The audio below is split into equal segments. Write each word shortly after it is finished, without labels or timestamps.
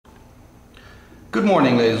Good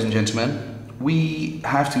morning, ladies and gentlemen. We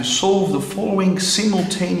have to solve the following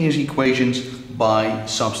simultaneous equations by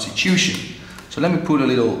substitution. So let me put a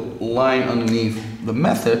little line underneath the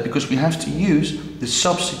method because we have to use the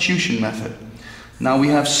substitution method. Now we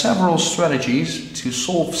have several strategies to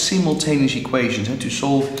solve simultaneous equations and to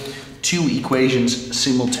solve two equations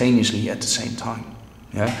simultaneously at the same time.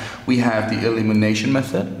 Yeah? We have the elimination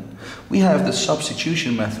method, we have the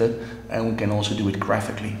substitution method, and we can also do it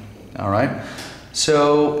graphically. Alright?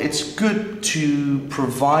 So it's good to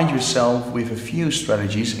provide yourself with a few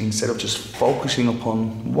strategies instead of just focusing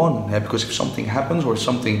upon one. Yeah? Because if something happens or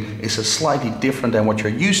something is slightly different than what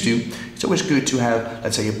you're used to, it's always good to have,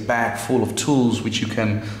 let's say, a bag full of tools which you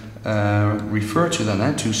can refer to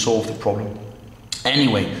then to solve the problem.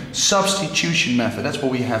 Anyway, substitution method, that's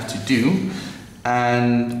what we have to do.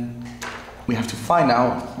 And we have to find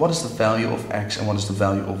out what is the value of x and what is the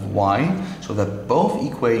value of y, so that both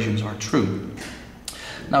equations are true.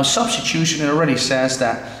 Now substitution already says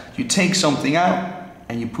that you take something out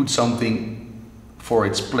and you put something for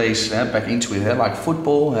its place back into it. Like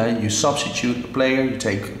football, you substitute a player, you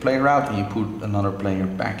take a player out and you put another player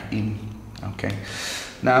back in. Okay.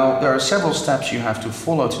 Now there are several steps you have to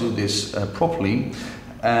follow to do this properly.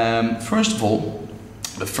 First of all,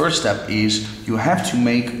 the first step is you have to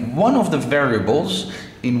make one of the variables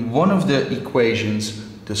in one of the equations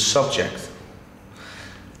the subject.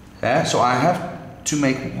 Yeah, so I have to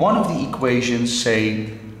make one of the equations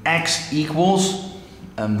say x equals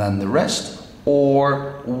and then the rest,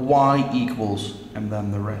 or y equals and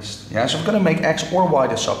then the rest. Yeah, so I'm going to make x or y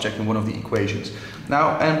the subject in one of the equations.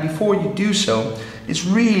 Now, and before you do so, it's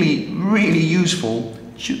really useful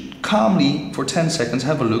to calmly for 10 seconds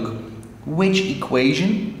have a look. Which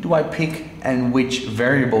equation do I pick and which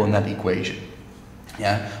variable in that equation?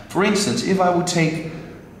 Yeah. For instance, if I would take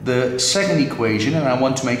the second equation and I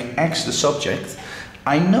want to make x the subject,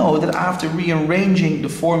 I know that after rearranging the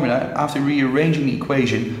formula, after rearranging the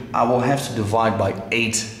equation, I will have to divide by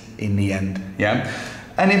 8 in the end. Yeah.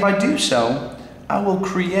 And if I do so, I will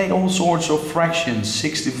create all sorts of fractions.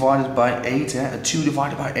 6 divided by 8, 2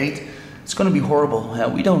 divided by 8. It's going to be horrible.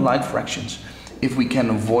 We don't like fractions. If we can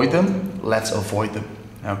avoid them, let's avoid them.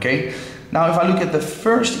 Okay? Now if I look at the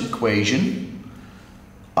first equation,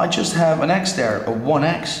 I just have an x there, a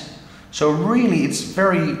 1x. So really it's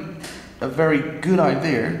a very good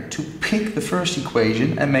idea to pick the first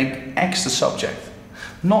equation and make x the subject.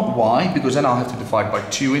 Not y, because then I'll have to divide by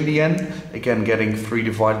 2 in the end. Again, getting 3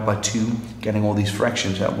 divided by 2, getting all these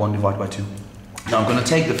fractions at 1 divided by 2. Now I'm going to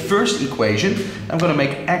take the first equation, I'm going to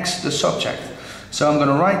make x the subject. So I'm going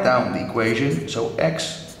to write down the equation, so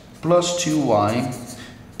x plus 2y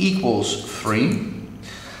equals 3,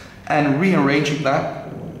 and rearranging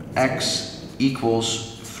that, x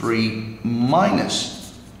equals 3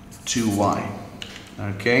 minus 2y,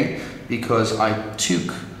 okay, because I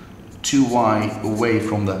took 2y away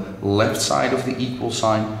from the left side of the equal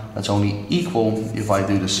sign. That's only equal if I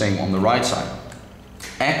do the same on the right side.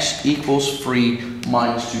 X equals 3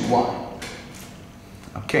 minus 2y.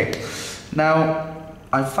 Okay. Now,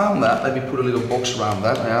 I found that, let me put a little box around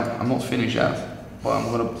that. I'm not finished yet, but I'm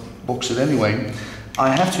going to box it anyway.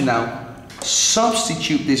 I have to now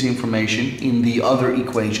substitute this information in the other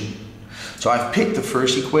equation. So I've picked the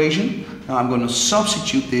first equation, now I'm going to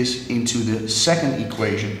substitute this into the second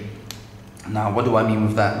equation. Now, what do I mean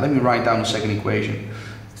with that? Let me write down the second equation.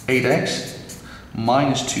 8x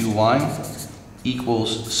minus 2y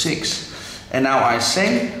equals 6. And now I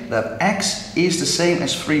say that x is the same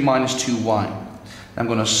as 3 minus 2y. I'm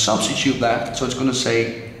going to substitute that, so it's going to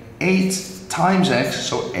say 8 times x,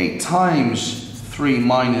 so 8 times 3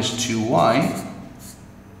 minus 2y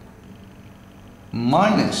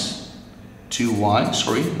minus 2y,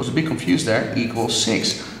 sorry, was a bit confused there, equals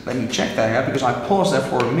 6. Let me check that here, because I paused there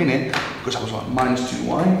for a minute, because I was like, minus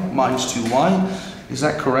 2y, is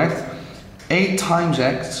that correct? 8 times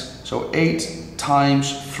x, so 8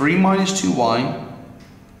 times 3 minus 2y,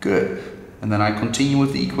 good. And then I continue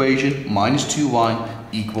with the equation, minus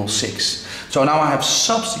 2y equals 6. So now I have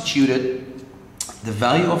substituted the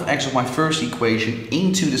value of x of my first equation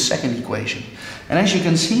into the second equation. And as you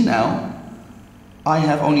can see now, I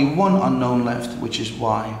have only one unknown left, which is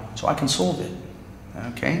y. So I can solve it.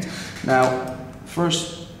 Okay. Now,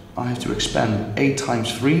 first I have to expand 8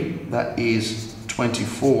 times 3, that is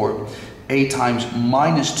 24. 8 times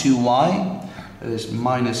minus 2y, that is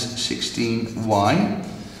minus 16y.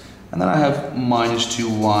 And then I have minus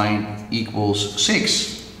 2y equals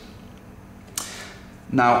 6.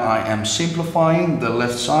 Now I am simplifying the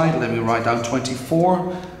left side. Let me write down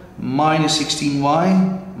 24 minus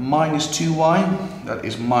 16y minus 2y. That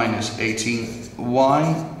is minus 18 y,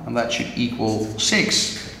 and that should equal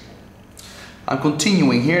 6. I'm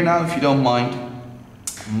continuing here now, if you don't mind.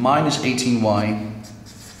 Minus 18y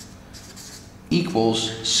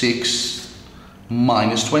equals 6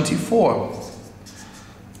 minus 24.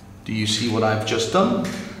 Do you see what I've just done?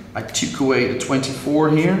 I took away the 24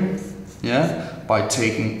 here, yeah, by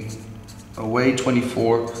taking away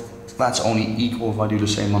 24. That's only equal if I do the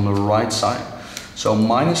same on the right side. So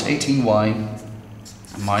minus 18y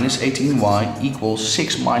equals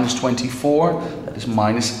 6 minus 24, that is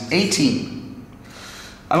minus 18.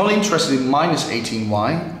 I'm only interested in minus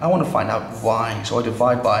 18y. I want to find out y, so I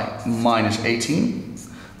divide by minus 18.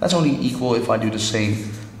 That's only equal if I do the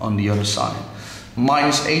same on the other side.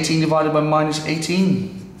 Minus 18 divided by minus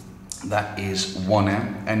 18, that is 1,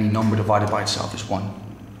 Any number divided by itself is 1.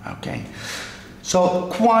 Okay, so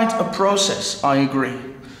quite a process, I agree.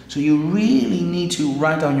 So you really need to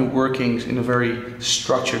write down your workings in a very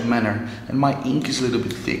structured manner. And my ink is a little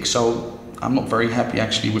bit thick, so I'm not very happy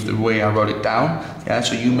actually with the way I wrote it down. Yeah,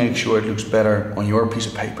 so you make sure it looks better on your piece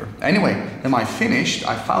of paper. Anyway, am I finished?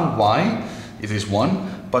 I found y, it is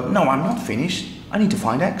 1, but no, I'm not finished. I need to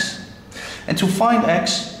find x. And to find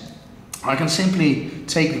x, I can simply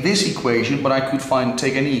take this equation, but I could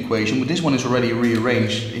take any equation, but this one is already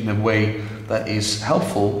rearranged in a way that is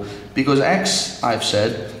helpful, because x, I've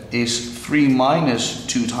said, is 3 minus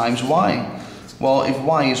 2 times y. Well, if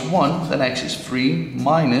y is 1, then x is 3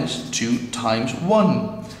 minus 2 times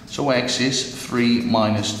 1. So x is 3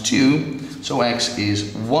 minus 2, so x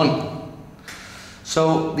is 1.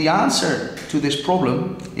 So the answer to this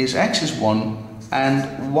problem is x is 1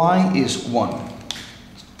 and y is 1.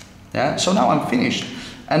 Yeah, so now I'm finished.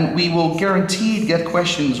 And we will guaranteed get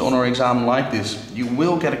questions on our exam like this. You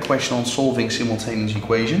will get a question on solving simultaneous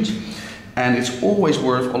equations, and it's always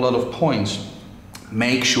worth a lot of points.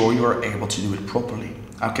 Make sure you are able to do it properly.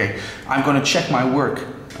 Okay, I'm going to check my work.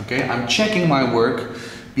 Okay, I'm checking my work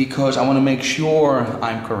because I want to make sure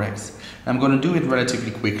I'm correct. I'm going to do it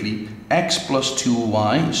relatively quickly. X plus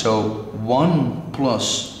 2y, so 1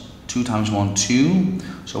 plus 2 times 1, 2.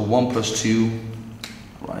 So 1 plus 2,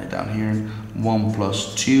 write it down here, 1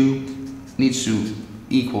 plus 2 needs to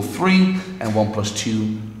equal 3, and 1 plus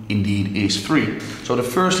 2 indeed is 3. So the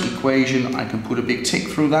first equation, I can put a big tick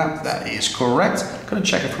through that. That is correct. I'm going to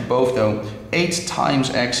check it for both though. 8 times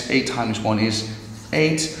x, 8 times 1 is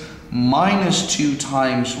 8, minus 2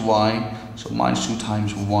 times y, so minus 2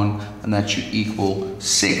 times 1, and that should equal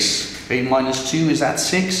 6. 8 minus 2, is that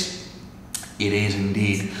 6? It is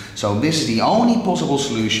indeed. So this is the only possible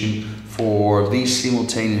solution for these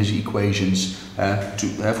simultaneous equations,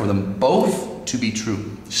 for them both to be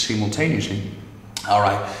true simultaneously. All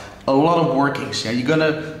right, a lot of workings. Yeah, you're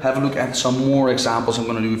gonna have a look at some more examples. I'm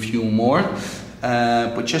gonna do a few more,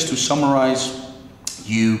 but just to summarize,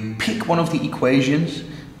 you pick one of the equations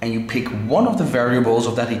and you pick one of the variables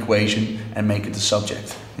of that equation and make it the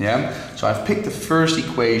subject. Yeah, so I've picked the first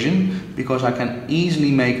equation because I can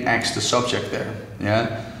easily make x the subject there.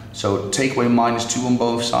 Yeah, so take away minus 2 on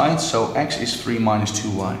both sides, so x is 3 minus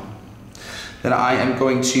 2y. Then I am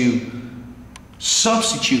going to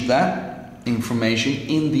substitute that information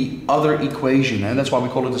in the other equation, and that's why we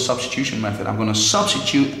call it the substitution method. I'm going to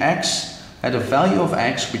substitute x at a value of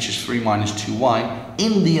x, which is 3 minus 2y,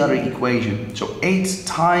 in the other equation. So 8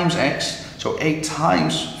 times x, so 8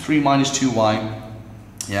 times 3 minus 2y,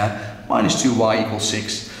 yeah, minus 2y equals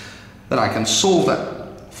 6. Then I can solve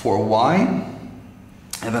that for y,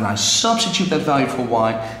 and then I substitute that value for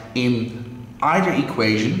y in either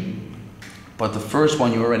equation. But the first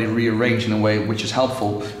one you already rearranged in a way which is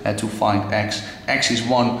helpful to find x. X is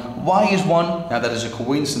 1, y is 1. Now that is a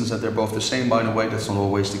coincidence that they're both the same, by the way. That's not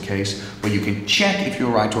always the case. But you can check if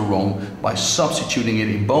you're right or wrong by substituting it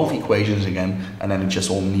in both equations again, and then it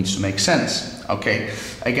just all needs to make sense. Okay,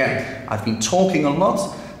 again, I've been talking a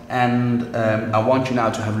lot, and I want you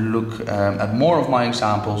now to have a look at more of my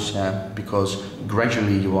examples because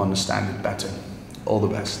gradually you will understand it better. All the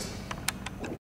best.